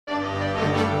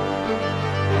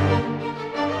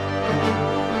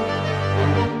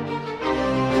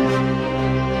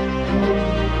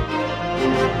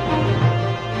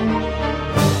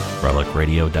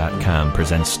RelicRadio.com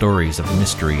presents stories of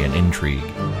mystery and intrigue,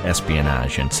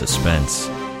 espionage and suspense.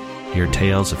 Hear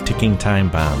tales of ticking time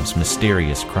bombs,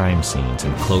 mysterious crime scenes,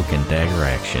 and cloak and dagger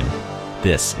action.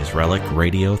 This is Relic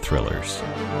Radio Thrillers.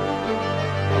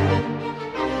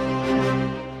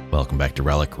 Welcome back to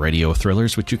Relic Radio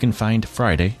Thrillers, which you can find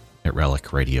Friday at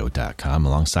RelicRadio.com,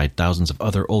 alongside thousands of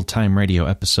other old-time radio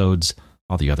episodes,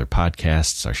 all the other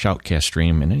podcasts, our Shoutcast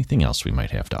stream, and anything else we might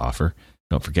have to offer.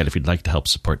 Don't forget, if you'd like to help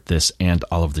support this and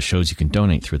all of the shows, you can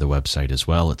donate through the website as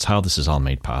well. It's how this is all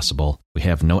made possible. We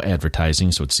have no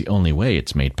advertising, so it's the only way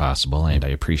it's made possible, and I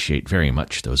appreciate very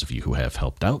much those of you who have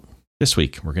helped out. This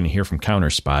week, we're going to hear from Counter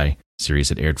Spy, a series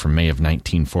that aired from May of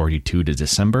 1942 to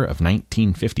December of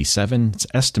 1957. It's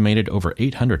estimated over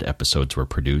 800 episodes were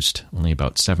produced. Only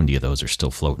about 70 of those are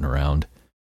still floating around.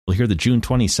 We'll hear the June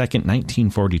 22nd,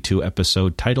 1942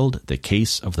 episode titled The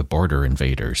Case of the Border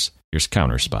Invaders. Here's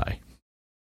Counter Spy.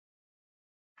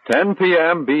 10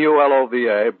 p.m.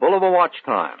 BULOVA, Bulova watch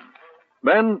time.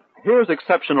 Men, here's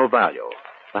exceptional value.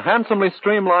 A handsomely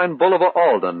streamlined Bulova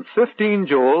Alden, 15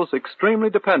 joules, extremely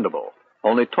dependable.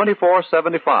 Only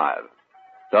 $24.75.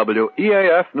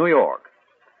 WEAF, New York.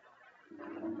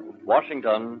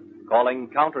 Washington, calling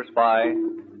Counter Spy.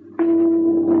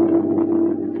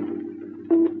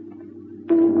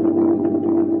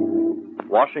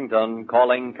 Washington,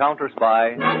 calling Counter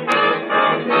Spy.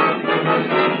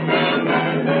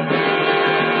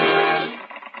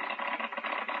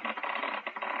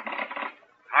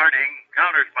 Harding,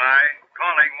 Counter Spy,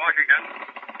 calling Washington.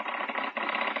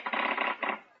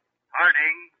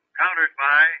 Harding, Counter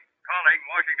Spy, calling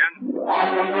Washington.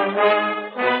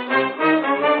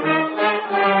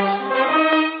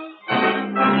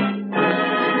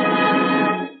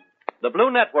 The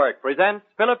Blue Network presents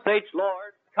Phillips H.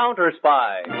 Lord, Counter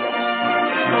Spy.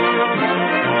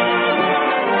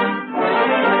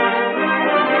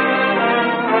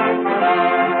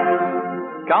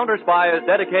 Counter Spy is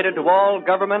dedicated to all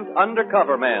government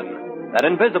undercover men, that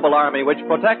invisible army which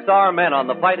protects our men on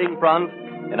the fighting front,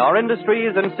 in our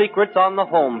industries and secrets on the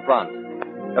home front.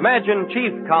 Imagine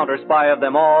chief counter spy of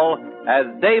them all as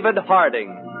David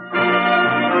Harding.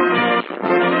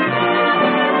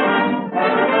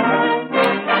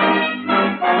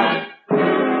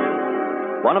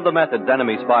 One of the methods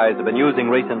enemy spies have been using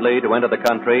recently to enter the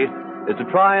country is to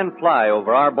try and fly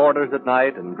over our borders at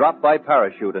night and drop by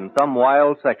parachute in some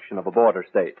wild section of a border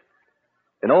state.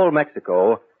 In old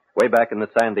Mexico, way back in the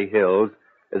Sandy Hills,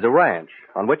 is a ranch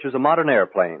on which is a modern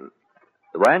airplane.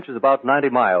 The ranch is about 90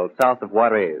 miles south of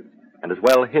Juarez and is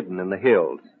well hidden in the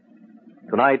hills.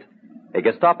 Tonight, a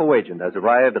Gestapo agent has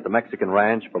arrived at the Mexican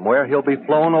ranch from where he'll be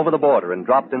flown over the border and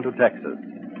dropped into Texas.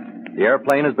 The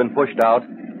airplane has been pushed out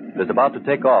and is about to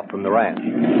take off from the ranch.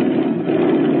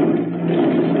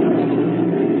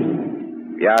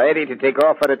 We are ready to take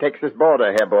off for the Texas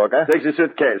border, Herr Borger. Take the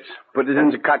suitcase. Put it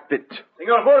in the cockpit.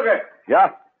 Senor Borger!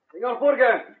 Yeah? Senor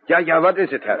Borger! Yeah, what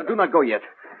is it, Herr? Do not go yet.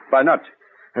 Why not?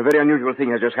 A very unusual thing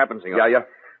has just happened, senor. Yeah.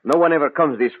 No one ever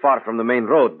comes this far from the main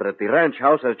road, but at the ranch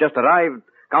house has just arrived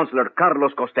Councilor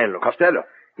Carlos Costello. Costello?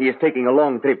 He is taking a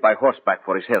long trip by horseback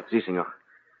for his health, si, senor.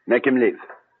 Make him leave.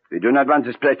 We do not want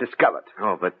this place discovered.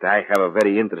 Oh, but I have a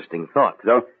very interesting thought.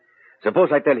 So?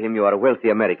 Suppose I tell him you are wealthy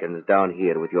Americans down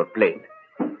here with your plane.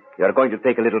 You are going to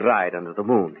take a little ride under the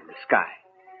moon in the sky.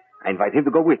 I invite him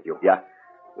to go with you. Yeah?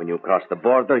 When you cross the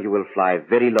border, you will fly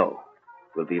very low.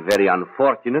 It will be very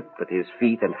unfortunate, but his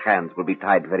feet and hands will be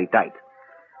tied very tight.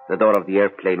 The door of the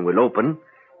airplane will open.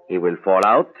 He will fall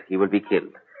out. He will be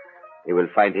killed. You will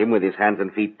find him with his hands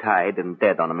and feet tied and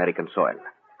dead on American soil.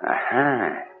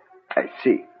 Aha. I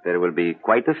see. There will be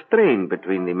quite a strain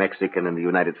between the Mexican and the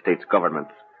United States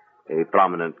governments. A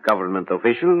prominent government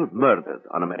official murdered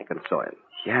on American soil.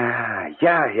 Yeah,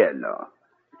 hello.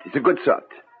 It is a good thought.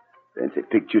 When they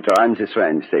picked you to run this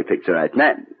ranch, they picked the right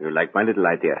man. You like my little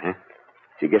idea, huh?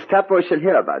 The Gestapo shall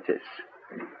hear about this.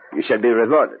 You shall be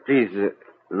rewarded. Please,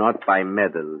 not by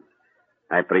medals.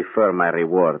 I prefer my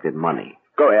reward in money.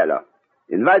 Go, hello.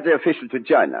 Invite the official to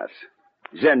join us.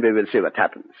 Then we will see what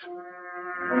happens.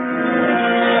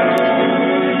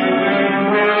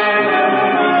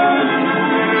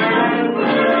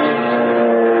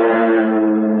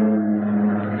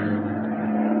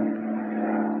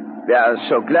 We are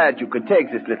so glad you could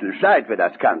take this little flight with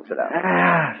us, Counselor.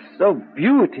 Ah, so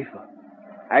beautiful.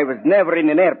 I was never in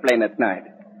an airplane at night.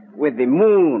 With the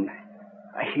moon.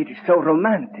 It is so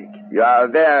romantic. You are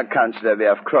aware, Counselor, we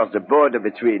have crossed the border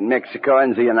between Mexico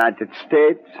and the United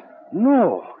States?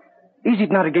 No. Is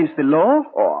it not against the law?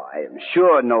 Oh, I am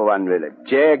sure no one will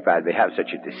object while we have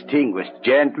such a distinguished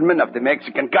gentleman of the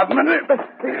Mexican government.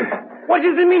 What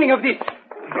is the meaning of this?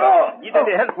 Go! You did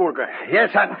the help, Volker.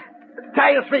 Yes, son.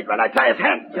 Tie his feet while I tie his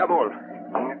hands. Jawohl.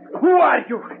 Who are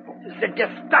you? The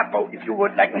Gestapo, if you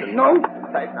would like to know.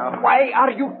 Why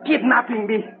are you kidnapping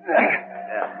me?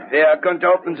 We are going to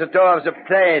open the door of the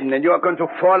plane, and you are going to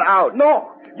fall out.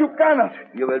 No, you cannot.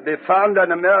 You will be found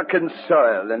on American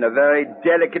soil, and a very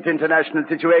delicate international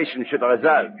situation should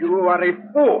result. You are a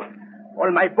fool.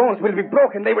 All my bones will be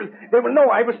broken. They will know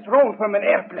I was thrown from an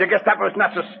airplane. The Gestapo is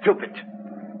not so stupid.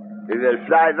 We will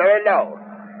fly very low,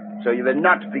 so you will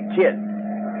not be killed.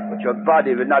 But your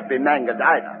body will not be mangled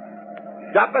either.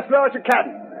 Drop as low as you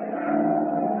can.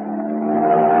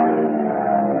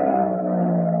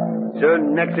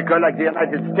 Soon Mexico, like the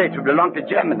United States, will belong to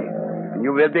Germany. And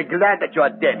you will be glad that you are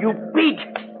dead. You beat!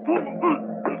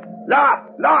 Laugh!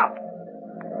 Laugh!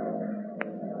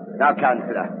 Now,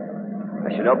 Counselor,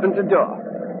 I shall open the door,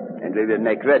 and we will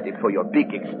make ready for your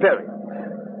big experience.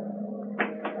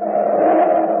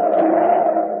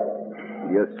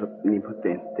 Dios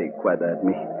omnipotente, guardad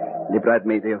mi,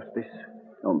 libradme Dios de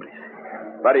hombres.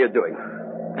 What are you doing?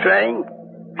 Praying?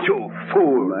 You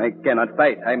fool. I cannot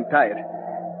fight. I'm tired.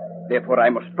 Therefore, I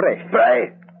must pray.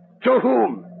 Pray? To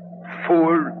whom?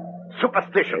 Fool.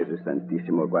 Superstition. Jesus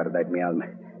Santissimo, guardad mi alma.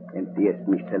 En ti es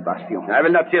mi salvación. I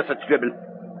will not hear such dribble.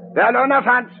 There are enough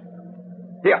hands.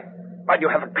 Here. Why do you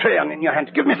have a crayon in your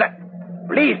hand? Give me that.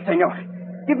 Please, senor.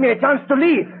 Give me a chance to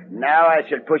leave. Now I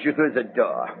shall push you through the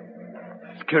door.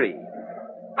 Scream.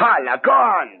 Holla, go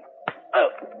on. Oh.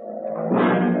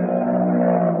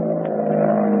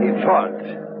 He falls.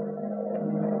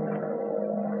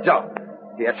 So,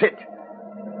 here's it.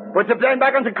 Put the plane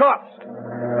back on the course.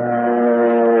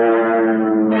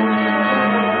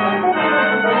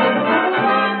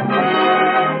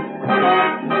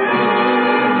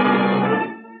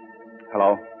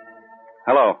 Hello?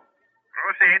 Hello.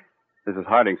 Proceed. This is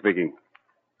Harding speaking.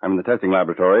 I'm in the testing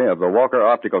laboratory of the Walker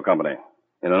Optical Company.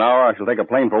 In an hour, I shall take a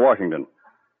plane for Washington.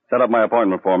 Set up my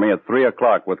appointment for me at 3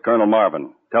 o'clock with Colonel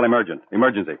Marvin. Tell him urgent.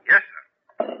 Emergency. Yes,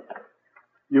 sir.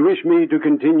 You wish me to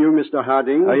continue, Mr.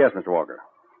 Harding? Yes, Mr. Walker.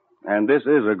 And this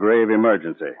is a grave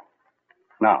emergency.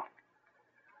 Now,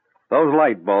 those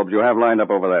light bulbs you have lined up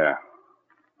over there,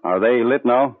 are they lit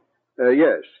now?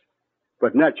 Yes.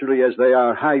 But naturally, as they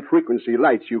are high-frequency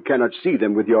lights, you cannot see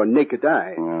them with your naked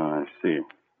eye. Oh, I see.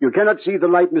 You cannot see the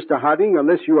light, Mr. Harding,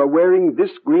 unless you are wearing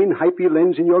this green hypie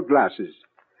lens in your glasses.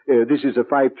 This is a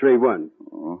 5-tray one.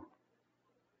 Oh.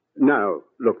 Now,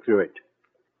 look through it.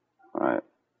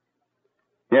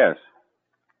 Yes.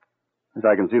 Yes,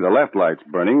 I can see the left light's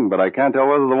burning, but I can't tell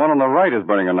whether the one on the right is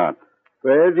burning or not.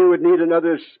 Well, you would need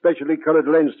another specially colored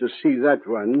lens to see that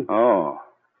one. Oh.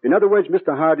 In other words,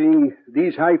 Mr. Harding,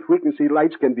 these high-frequency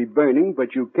lights can be burning,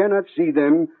 but you cannot see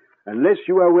them unless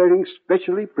you are wearing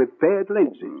specially prepared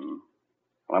lenses.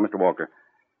 Well, Mr. Walker,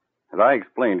 as I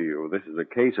explained to you, this is a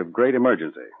case of great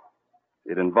emergency.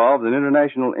 It involves an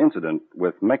international incident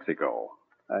with Mexico.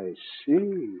 I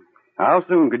see. How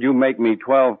soon could you make me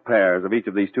 12 pairs of each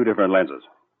of these two different lenses?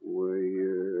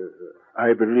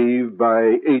 I believe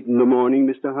by 8 in the morning,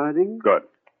 Mr. Harding. Good.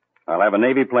 I'll have a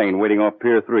Navy plane waiting off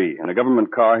Pier 3 and a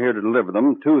government car here to deliver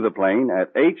them to the plane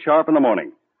at 8 sharp in the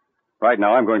morning. Right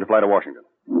now, I'm going to fly to Washington.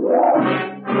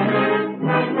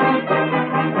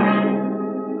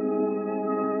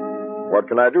 What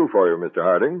can I do for you, Mr.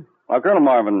 Harding? Well, Colonel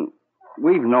Marvin,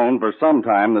 we've known for some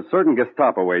time that certain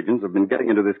Gestapo agents have been getting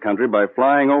into this country by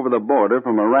flying over the border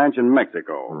from a ranch in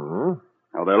Mexico. Mm-hmm.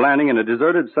 Now, they're landing in a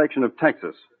deserted section of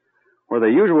Texas, where they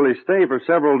usually stay for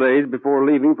several days before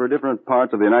leaving for different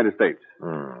parts of the United States.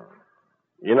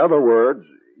 In other words,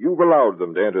 you've allowed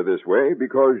them to enter this way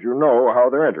because you know how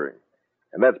they're entering.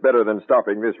 And that's better than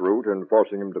stopping this route and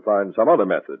forcing them to find some other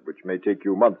method, which may take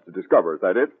you months to discover. Is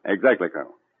that it? Exactly,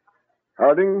 Colonel.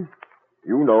 Harding,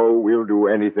 you know we'll do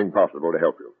anything possible to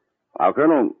help you. Now,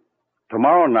 Colonel,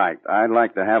 tomorrow night I'd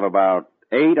like to have about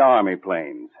 8 Army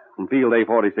planes from Field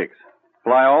A-46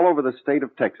 fly all over the state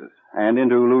of Texas and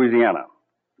into Louisiana.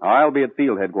 Now, I'll be at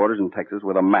field headquarters in Texas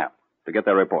with a map to get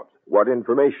their reports. What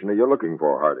information are you looking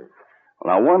for, Harding?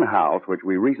 Well, now, one house which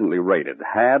we recently raided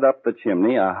had up the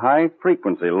chimney a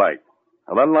high-frequency light.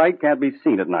 Now, that light can't be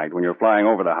seen at night when you're flying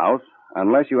over the house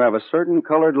unless you have a certain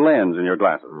colored lens in your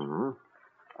glasses. Mm-hmm.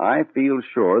 I feel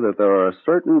sure that there are a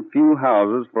certain few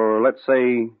houses for, let's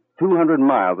say, 200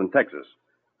 miles in Texas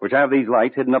which have these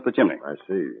lights hidden up the chimney. I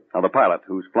see. Now, the pilot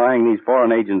who's flying these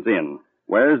foreign agents in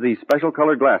wears these special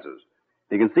colored glasses.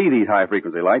 He can see these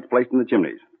high-frequency lights placed in the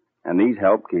chimneys, and these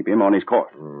help keep him on his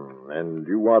course. And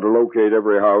you want to locate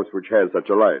every house which has such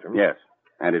a light, huh? Yes,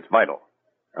 and it's vital.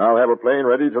 I'll have a plane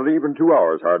ready to leave in 2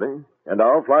 hours, Harding, and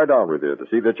I'll fly down with you to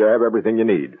see that you have everything you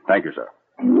need. Thank you, sir.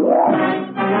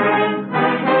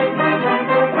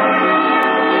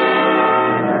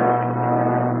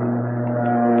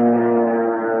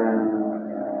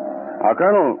 Now,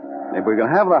 Colonel, if we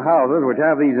can have the houses which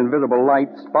have these invisible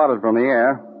lights spotted from the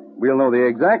air, we'll know the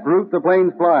exact route the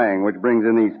plane's flying, which brings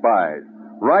in these spies,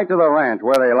 right to the ranch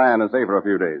where they land and stay for a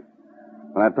few days.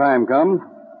 When that time comes,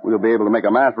 we'll be able to make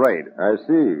a mass raid. I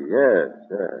see. Yes.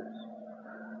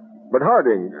 But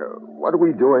Harding, what are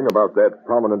we doing about that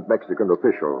prominent Mexican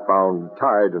official found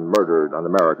tied and murdered on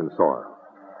American soil?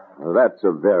 That's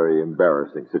a very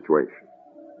embarrassing situation.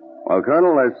 Well,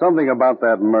 Colonel, there's something about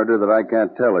that murder that I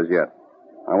can't tell as yet.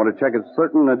 I want to check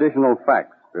certain additional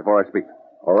facts before I speak.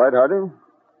 All right, Harding.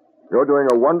 You're doing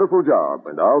a wonderful job,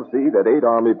 and I'll see that 8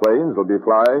 Army planes will be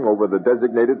flying over the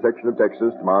designated section of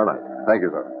Texas tomorrow night. Thank you,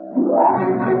 sir.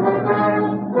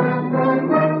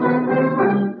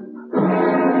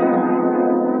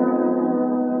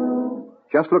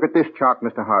 Just look at this chart,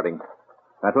 Mr. Harding.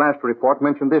 That last report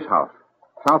mentioned this house.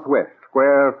 Southwest,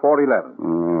 square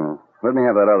 411. Let me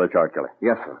have that other chart, Kelly.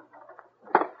 Yes, sir.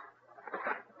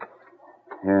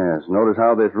 Yes, notice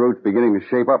how this route's beginning to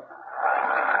shape up.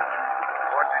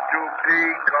 42P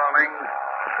calling.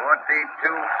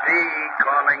 42P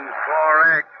calling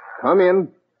 4X. Come in.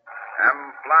 I'm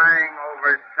flying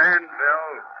over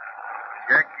Sandville.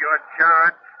 Check your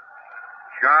chart.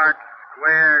 Chart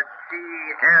square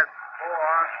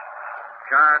TS4.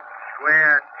 Chart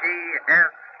square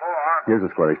TS4. Here's the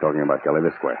square he's talking about, Kelly,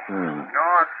 this square.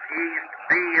 Northeast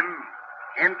beam,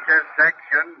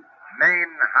 intersection,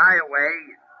 main highway,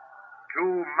 2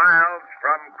 miles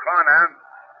from corner.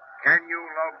 Can you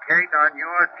locate on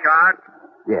your chart?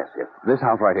 Yes. This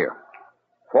house right here.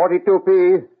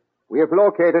 42P. We have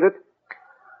located it.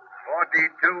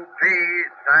 42P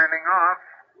signing off.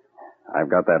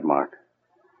 I've got that marked.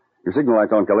 Your signal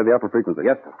light's on, Kelly, the upper frequency.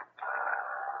 Yes, sir.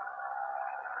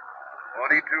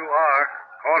 42R,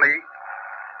 calling.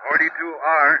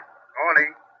 42R,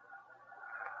 calling.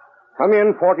 Come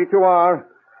in, 42R.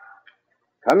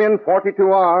 Come in,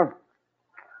 42R.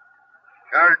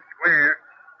 Chart square,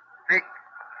 6,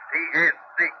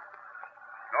 CS6.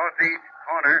 Northeast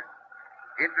corner,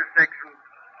 intersection,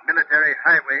 military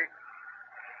highway.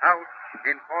 House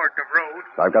in port of road.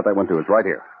 I've got that one, too. It's right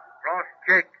here. Cross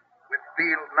check with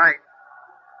field light.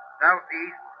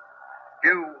 Southeast,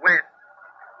 due west.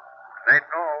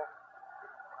 That's all.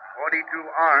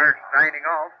 42R signing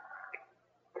off.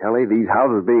 Kelly, these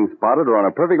houses being spotted are on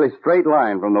a perfectly straight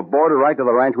line from the border right to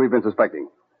the ranch we've been suspecting.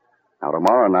 Now,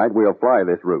 tomorrow night, we'll fly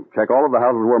this route, check all of the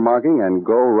houses we're marking, and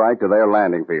go right to their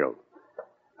landing field.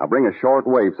 Now, bring a short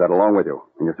wave set along with you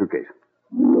in your suitcase.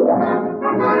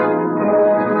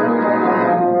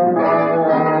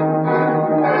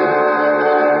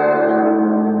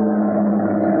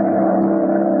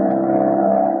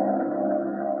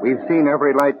 We've seen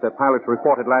every light the pilots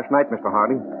reported last night, Mr.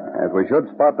 Harding. As we should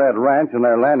spot that ranch and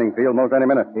their landing field most any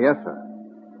minute. Yes, sir.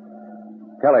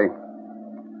 Kelly,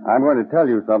 I'm going to tell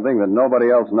you something that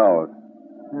nobody else knows.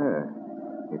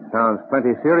 It sounds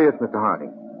plenty serious, Mr.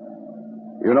 Harding.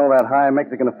 You know that high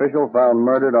Mexican official found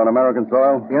murdered on American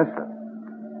soil? Yes, sir.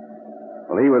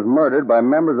 Well, he was murdered by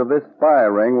members of this spy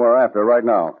ring we're after right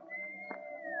now.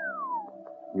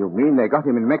 You mean they got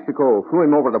him in Mexico, flew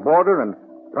him over the border, and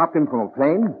dropped him from a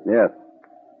plane? Yes.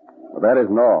 But that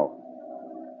isn't all.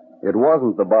 It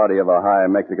wasn't the body of a high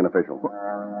Mexican official.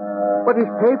 But his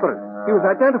papers. He was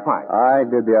identified. I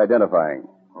did the identifying.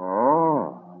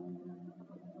 Oh.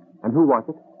 And who was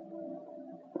it?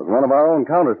 It was one of our own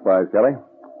counter spies, Kelly.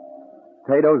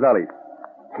 Tado Zales.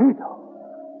 Tado?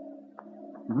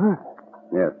 Murder?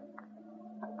 Yes.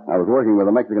 I was working with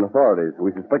the Mexican authorities.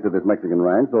 We suspected this Mexican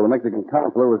ranch, so the Mexican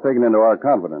consular was taken into our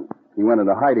confidence. He went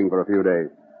into hiding for a few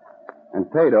days. And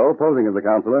Tado, posing as a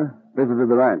counselor, visited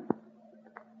the ranch.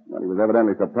 Well, he was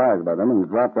evidently surprised by them and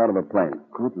dropped out of a plane.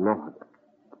 Good Lord.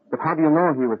 But how do you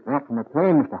know he was dropped from a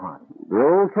plane, Mr. Harding? The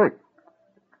old trick.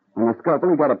 On the scalpel,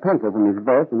 he got a pencil from his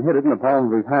vest and hid it in the palm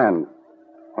of his hand.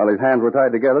 While his hands were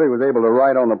tied together, he was able to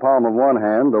write on the palm of one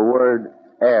hand the word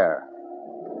air.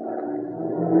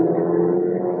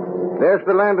 There's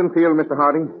the landing field, Mr.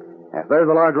 Harding. Yes, there's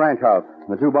the large ranch house,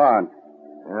 the 2 barns.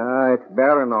 It's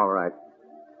barren, all right.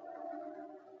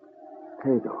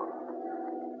 Tado.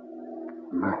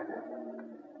 Murder.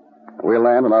 We'll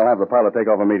land, and I'll have the pilot take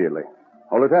off immediately.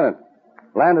 Oh, Lieutenant,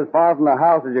 land as far from the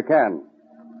house as you can.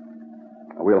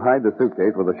 We'll hide the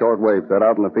suitcase with a short wave set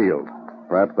out in the field.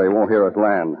 Perhaps they won't hear us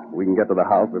land. We can get to the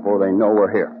house before they know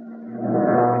we're here.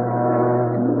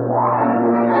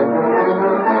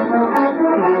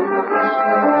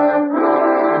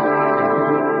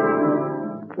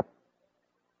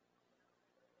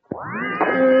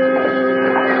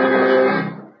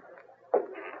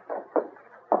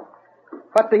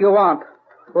 What do you want?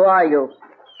 Who are you?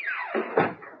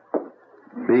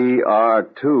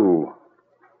 BR2.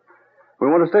 We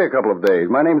want to stay a couple of days.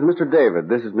 My name's Mr. David.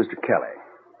 This is Mr. Kelly.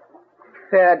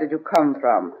 Where did you come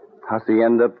from?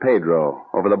 Hacienda Pedro,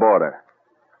 over the border.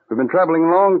 We've been traveling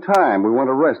a long time. We want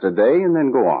to rest a day and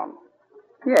then go on.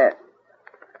 Yes.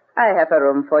 I have a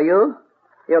room for you.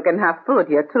 You can have food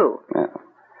here, too. Yeah.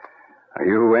 Are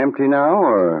you empty now,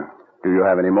 or do you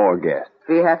have any more guests?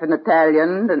 We have an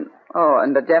Italian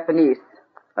and a Japanese.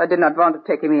 I did not want to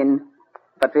take him in,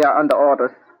 but we are under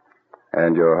orders.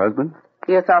 And your husband?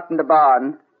 He is out in the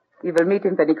barn. You will meet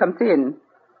him when he comes in.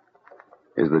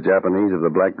 Is the Japanese of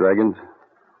the Black Dragons?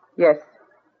 Yes.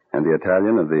 And the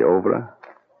Italian of the Ovra?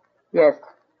 Yes.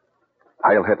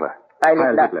 Heil Hitler.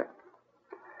 Heil Hitler.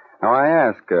 Now I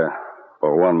ask,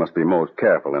 for one must be most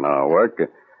careful in our work, do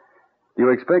you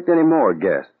expect any more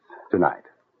guests tonight?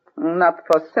 Not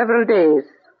for several days.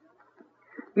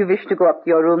 You wish to go up to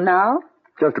your room now?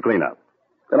 Just to clean up.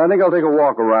 Then I think I'll take a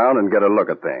walk around and get a look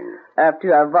at things. After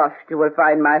you have washed, you will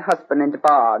find my husband in the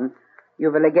barn. You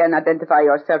will again identify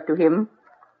yourself to him.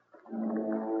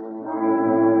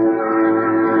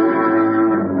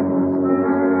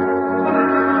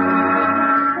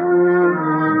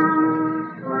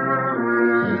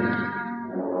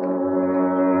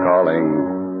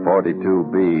 Calling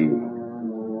 42B.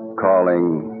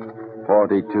 Calling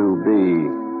 42B.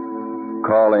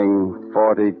 Calling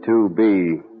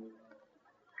 42B.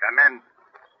 Come in.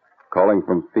 Calling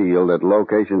from field at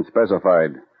location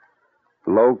specified.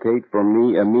 Locate for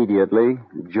me immediately.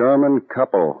 German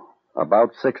couple,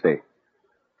 about 60.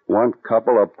 Want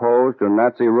couple opposed to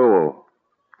Nazi rule.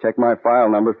 Check my file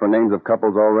numbers for names of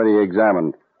couples already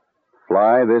examined.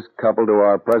 Fly this couple to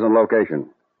our present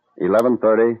location.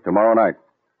 11:30 tomorrow night.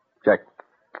 Check.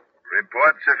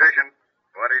 Report sufficient.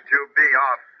 42B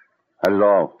off. That is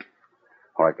all.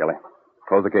 All right, Kelly.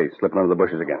 Close the case. Slip it under the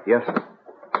bushes again. Yes, sir.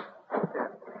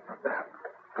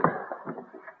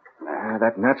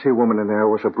 That Nazi woman in there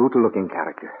was a brutal-looking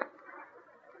character.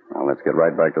 Now, let's get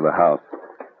right back to the house.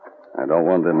 I don't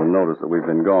want them to notice that we've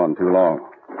been gone too long.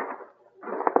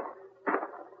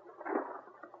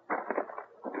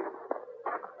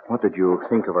 What did you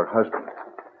think of her husband?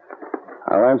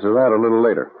 I'll answer that a little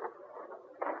later.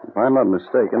 If I'm not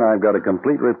mistaken, I've got a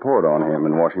complete report on him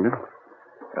in Washington.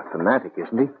 A fanatic,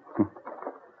 isn't he?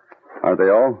 Aren't they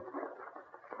all?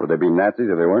 Would they be Nazis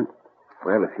if they weren't?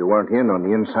 Well, if you weren't in on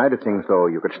the inside of things, though,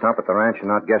 you could stop at the ranch and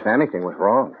not guess anything was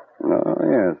wrong. Oh,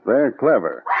 yes, they're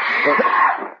clever.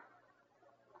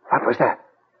 What was that?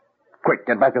 Quick,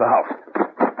 get back to the house.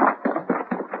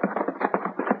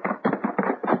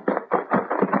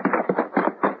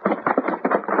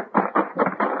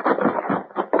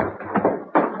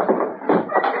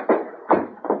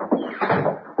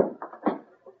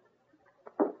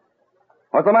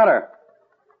 What's the matter?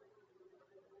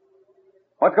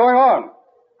 What's going on?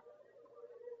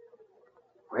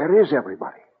 Where is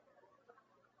everybody?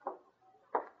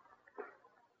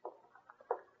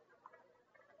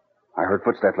 I heard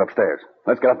footsteps upstairs.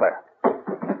 Let's get up there.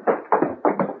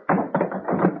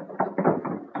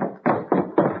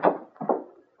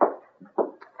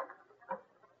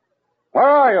 Where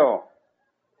are you?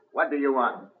 What do you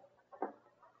want?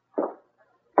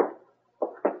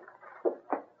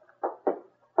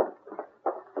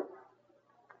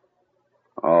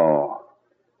 Oh.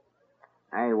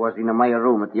 I was in my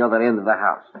room at the other end of the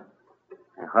house.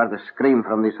 I heard a scream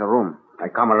from this room. I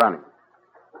come running.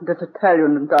 This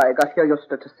Italian and I got here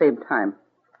just at the same time.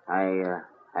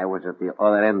 I was at the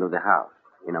other end of the house,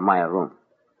 in my room.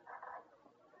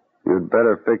 You'd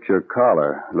better fix your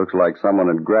collar. Looks like someone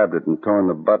had grabbed it and torn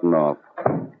the button off.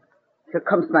 Here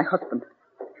comes my husband.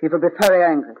 He will be very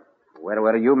angry. Where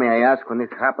were you, may I ask, when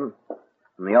this happened?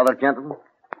 And the other gentleman?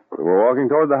 We were walking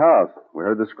toward the house. We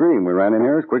heard the scream. We ran in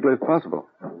here as quickly as possible.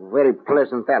 Very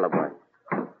pleasant alibi.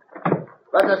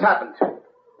 What has happened?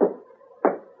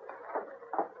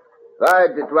 Why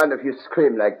did one of you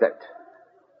scream like that?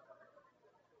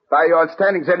 Why are you all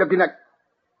standing there looking like...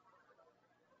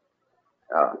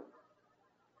 Oh,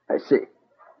 I see.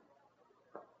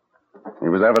 He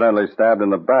was evidently stabbed in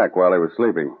the back while he was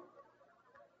sleeping.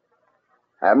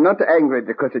 I'm not angry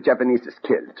because the Japanese is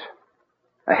killed.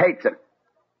 I hate them.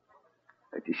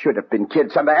 But he should have been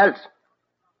killed somewhere else.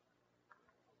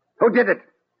 Who did it?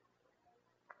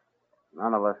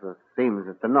 None of us seems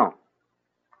to know.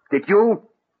 Did you?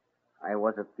 I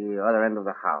was at the other end of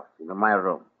the house, in my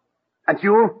room. And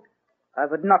you? I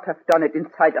would not have done it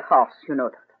inside the house, you know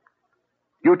that.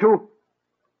 You too?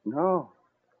 No.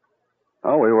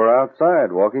 Oh, we were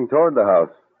outside, walking toward the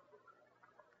house.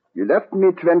 You left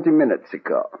me 20 minutes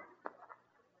ago.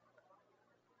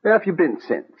 Where have you been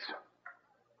since?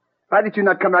 Why did you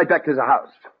not come right back to the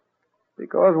house?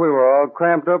 Because we were all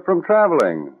cramped up from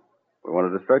traveling. We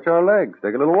wanted to stretch our legs,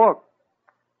 take a little walk.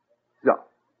 So.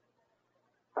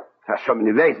 There's so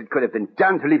many ways it could have been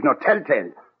done to leave no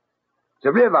telltale.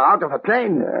 The river out of a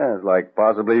plane. Yes, like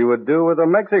possibly you would do with a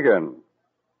Mexican.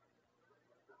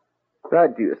 Why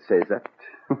do you say that?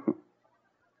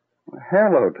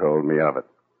 Hello told me of it.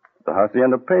 The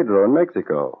Hacienda Pedro in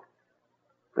Mexico.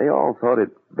 They all thought it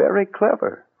very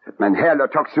clever. That man Hello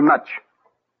talks too much.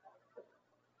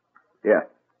 Here,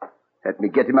 let me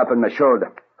get him up on my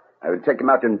shoulder. I will take him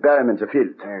out and bury him in the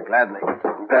field. Gladly.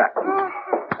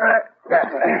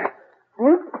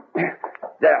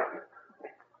 There.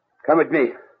 Come with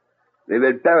me. We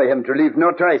will bury him to leave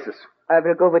no traces. I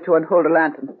will go with you and hold a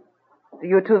lantern. Do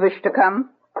you two wish to come?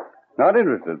 Not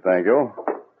interested, thank you.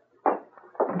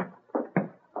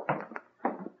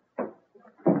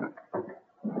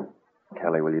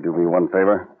 Kelly, will you do me one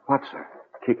favor? What, sir?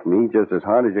 Kick me just as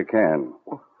hard as you can.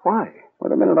 Why? Well,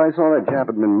 the minute I saw that Jap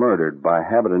had been murdered, by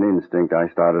habit and instinct, I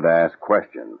started to ask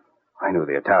questions. I knew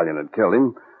the Italian had killed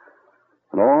him.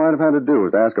 And all I'd have had to do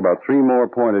was to ask about 3 more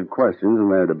pointed questions, and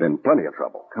there'd have been plenty of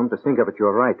trouble. Come to think of it,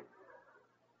 you're right.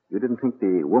 You didn't think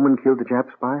the woman killed the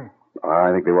Jap spy?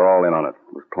 I think they were all in on it.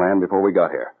 It was planned before we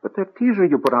got here. But that teaser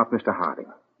you put out, Mr. Harding,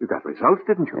 you got results,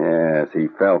 didn't you? Yes, he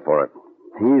fell for it.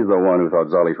 He's the one who thought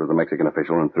Zolich was the Mexican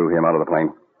official and threw him out of the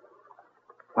plane.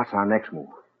 What's our next move?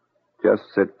 Just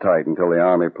sit tight until the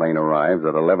Army plane arrives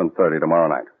at 11:30 tomorrow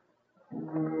night.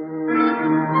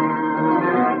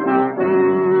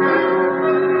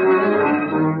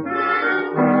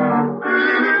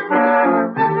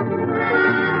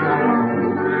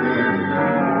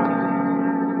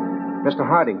 Mr.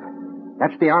 Harding,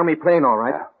 that's the Army plane, all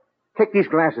right. Take these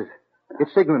glasses.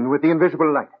 It's signaling with the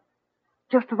invisible light.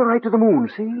 Just to the right of the moon,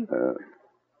 see?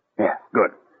 Yeah,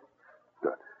 good.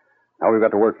 Good. Now we've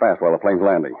got to work fast while the plane's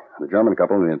landing. The German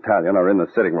couple and the Italian are in the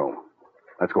sitting room.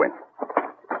 Let's go in.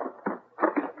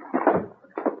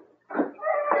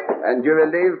 And you will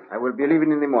leave? I will be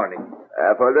leaving in the morning.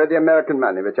 I've already American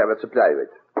money, which I will supply with.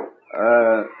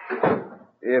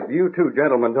 If you two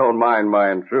gentlemen don't mind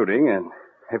my intruding, and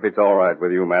if it's all right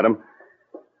with you, madam,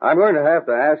 I'm going to have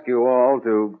to ask you all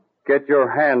to get your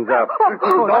hands up.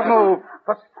 Don't move.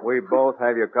 We both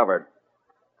have you covered.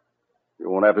 You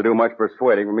won't have to do much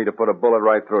persuading for me to put a bullet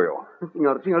right through you.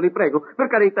 Signor, li prego. Per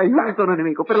carità, io non sono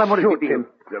nemico. Per l'amore di Dio.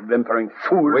 You whimpering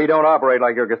fool. We don't operate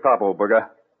like your Gestapo, Burger.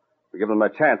 We give them a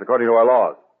chance according to our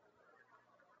laws.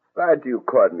 Why do you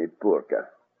call me Burger?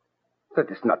 That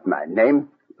is not my name.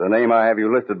 The name I have you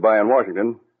listed by in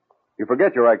Washington. You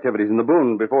forget your activities in the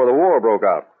Boone before the war broke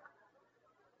out.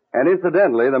 And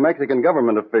incidentally, the Mexican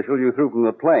government official you threw from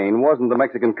the plane wasn't the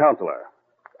Mexican consular.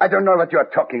 I don't know what you're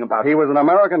talking about. He was an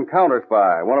American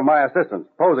counter-spy, one of my assistants,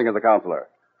 posing as a consular.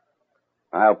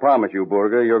 I'll promise you,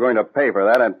 Burger, you're going to pay for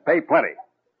that, and pay plenty.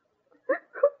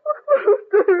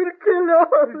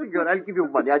 Signor, I'll give you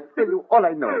money. I'll tell you all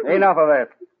I know. Enough of that.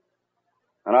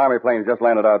 An Army plane's just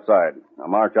landed outside. Now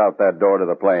march out that door to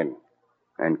the plane.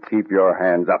 And keep your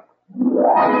hands up.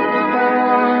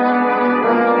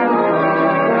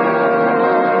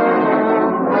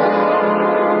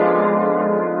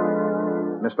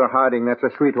 Mr. Harding, that's a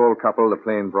sweet old couple the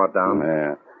plane brought down.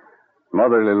 Yeah.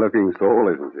 Motherly-looking soul,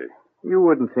 isn't she? You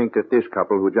wouldn't think that this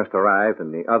couple who just arrived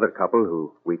and the other couple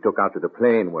who we took out to the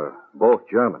plane were both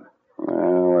German.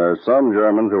 Well, there are some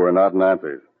Germans who are not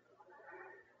Nazis.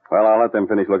 Well, I'll let them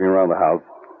finish looking around the house,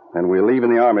 and we'll leave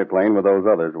in the Army plane with those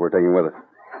others we're taking with us.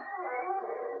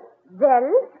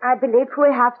 Well, I believe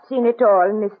we have seen it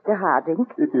all, Mr. Harding.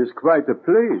 It is quite a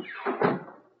place.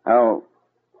 Now,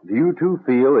 do you two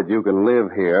feel that you can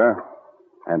live here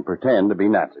and pretend to be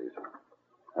Nazis?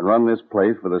 And run this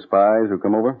place for the spies who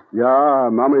come over? Yeah,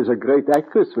 Mama is a great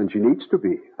actress when she needs to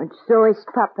be. And so is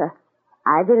Papa.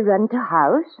 I will run the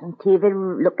house, and he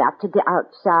will look after the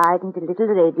outside and the little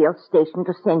radio station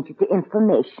to send you the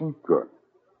information. Good.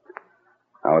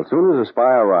 Now, as soon as the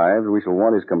spy arrives, we shall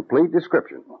want his complete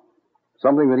description.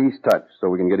 Something that he's touched so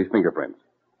we can get his fingerprints.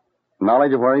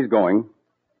 Knowledge of where he's going,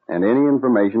 and any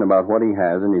information about what he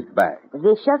has in his bag.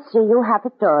 We shall see you have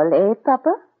it all, eh,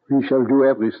 Papa? We shall do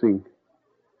everything.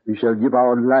 We shall give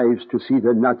our lives to see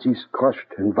the Nazis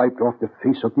crushed and wiped off the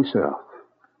face of this earth.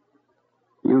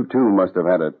 You two must have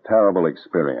had a terrible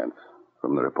experience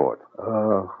from the report.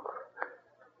 Oh,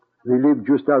 we lived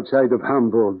just outside of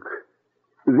Hamburg.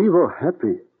 We were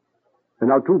happy.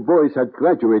 And our 2 boys had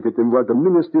graduated and were the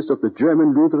ministers of the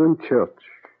German Lutheran Church.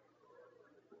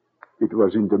 It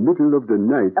was in the middle of the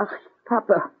night. Oh,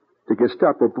 Papa. The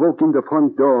Gestapo broke in the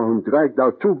front door and dragged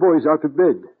our 2 boys out of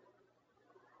bed.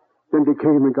 Then they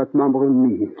came and got Mama and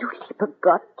me. You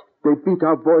forgot. They beat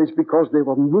our boys because they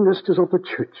were ministers of the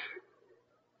church.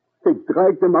 They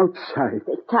dragged them outside.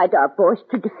 They tied our boys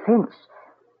to the fence.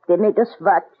 They made us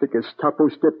watch. The Gestapo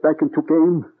stepped back and took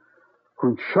aim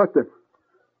and shot them.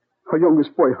 Our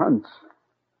youngest boy, Hans,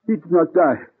 he did not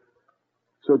die.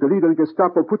 So the leader of the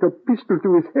Gestapo put a pistol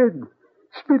to his head,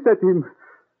 spit at him,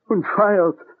 and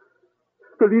fired.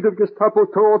 The leader of the Gestapo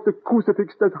tore off the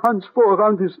crucifix that Hans wore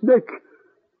around his neck.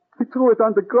 He threw it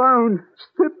on the ground,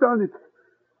 stepped on it.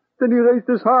 Then he raised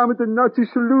his arm in the Nazi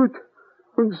salute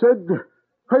and said,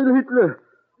 Heil Hitler,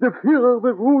 the Führer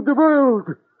will rule the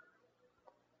world.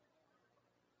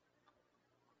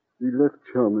 We left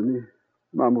Germany,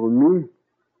 Mama and me.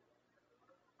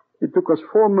 It took us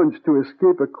 4 months to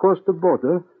escape across the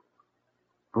border,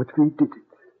 but we did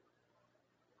it.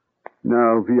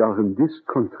 Now we are in this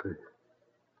country.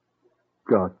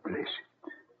 God bless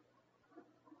it.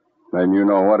 Then you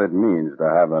know what it means to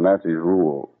have the Nazis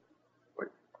rule.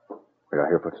 Wait, I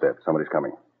hear footsteps. Somebody's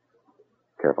coming.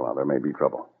 Careful now, there may be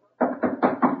trouble.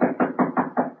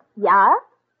 Yeah?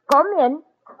 Come in.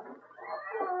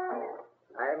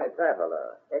 I am a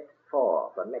traveler,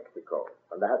 X4 from Mexico,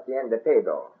 from the Hacienda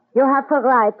Pedro. You have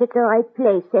arrived at the right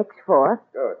place, X4.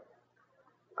 Good.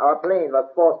 Our plane was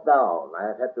forced down. I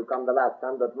have had to come the last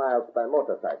 100 miles by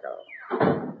motorcycle.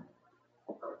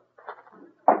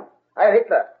 Heil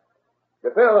Hitler! The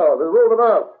Führer will rule the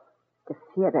world. The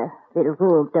Führer will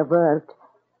rule the world.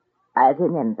 I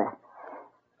remember.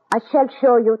 I shall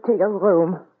show you to your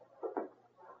room.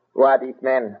 Who are these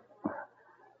men?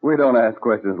 We don't ask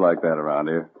questions like that around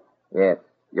here. Yes,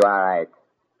 you are right.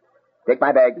 Take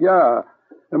my bag. Yeah.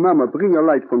 Mama, bring a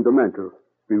light from the mantel.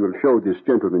 We will show this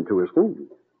gentleman to his room.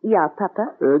 Yeah,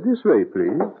 Papa? This way,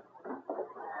 please.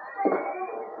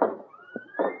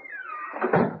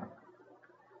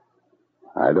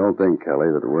 I don't think, Kelly,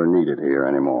 that we're needed here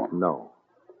anymore. No.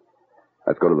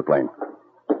 Let's go to the plane.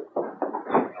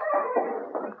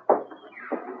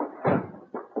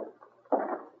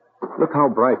 Look how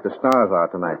bright the stars are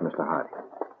tonight, Mr. Hardy.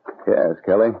 Yes,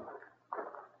 Kelly.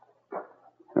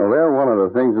 Well, they're one of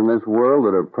the things in this world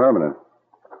that are permanent.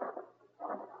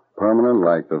 Permanent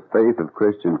like the faith of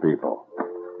Christian people.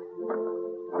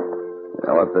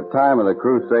 Now, at the time of the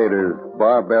Crusaders,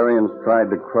 barbarians tried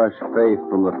to crush faith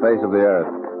from the face of the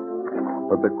earth.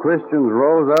 But the Christians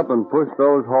rose up and pushed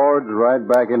those hordes right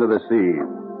back into the sea.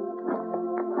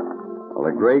 Well,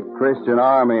 the great Christian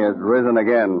army has risen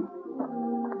again,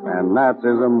 and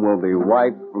Nazism will be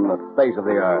wiped from the face of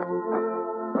the earth.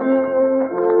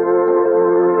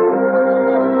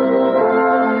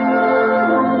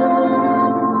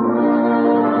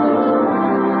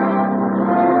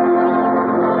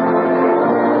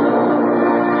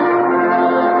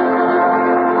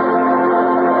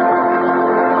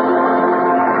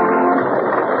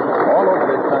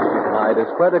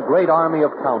 Spread a great army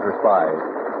of counter-spies,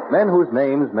 men whose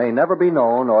names may never be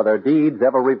known or their deeds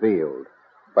ever revealed.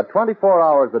 But 24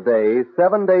 hours a day,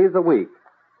 7 days a week,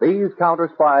 these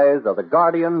counter-spies are the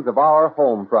guardians of our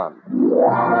home front.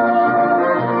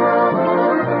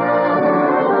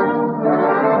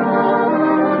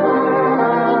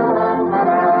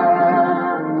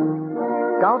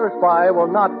 Counter-Spy will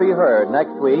not be heard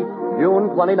next week, June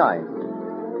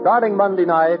 29th. Starting Monday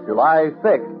night, July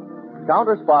 6th,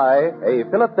 Counter-Spy, a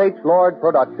Philip H. Lord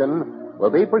production, will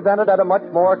be presented at a much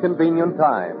more convenient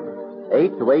time.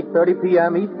 8 to 8:30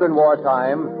 p.m. Eastern War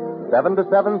Time, 7 to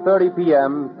 7:30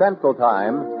 p.m. Central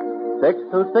Time, 6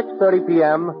 to 6:30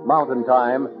 p.m. Mountain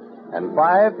Time, and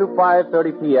 5 to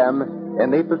 5:30 p.m. in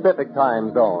the Pacific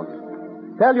Time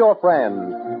Zone. Tell your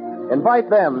friends. Invite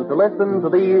them to listen to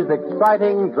these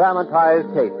exciting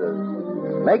dramatized cases.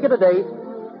 Make it a date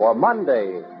for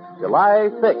Monday, July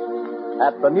 6th.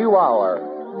 At the new hour.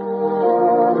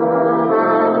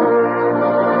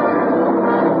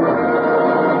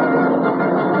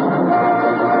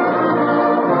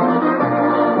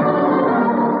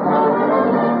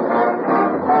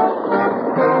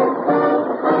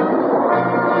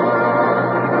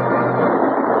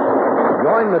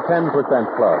 Join the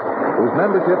 10% Club, whose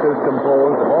membership is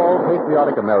composed of all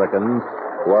patriotic Americans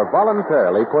who are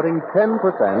voluntarily putting 10%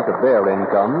 of their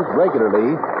incomes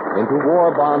regularly into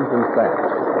war bonds and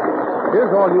stamps.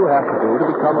 Here's all you have to do to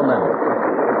become a member.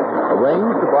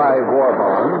 Arrange to buy war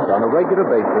bonds on a regular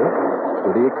basis to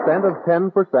the extent of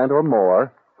 10% or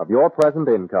more of your present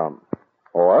income.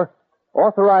 Or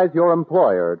authorize your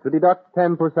employer to deduct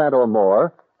 10% or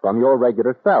more from your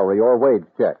regular salary or wage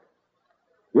check.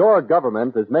 Your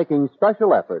government is making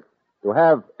special efforts to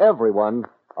have everyone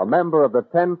a member of the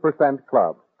 10%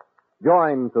 Club.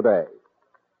 Join today.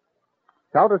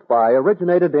 Counter-Spy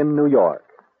originated in New York.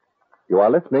 You are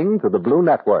listening to the Blue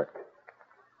Network.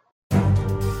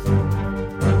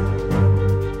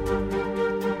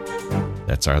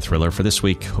 That's our thriller for this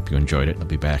week. Hope you enjoyed it. I'll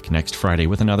be back next Friday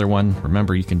with another one.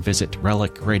 Remember, you can visit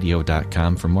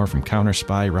relicradio.com for more from Counter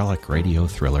Spy, Relic Radio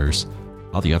Thrillers,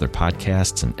 all the other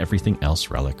podcasts, and everything else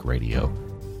Relic Radio.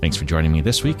 Thanks for joining me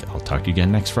this week. I'll talk to you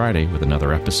again next Friday with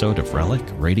another episode of Relic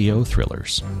Radio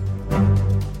Thrillers.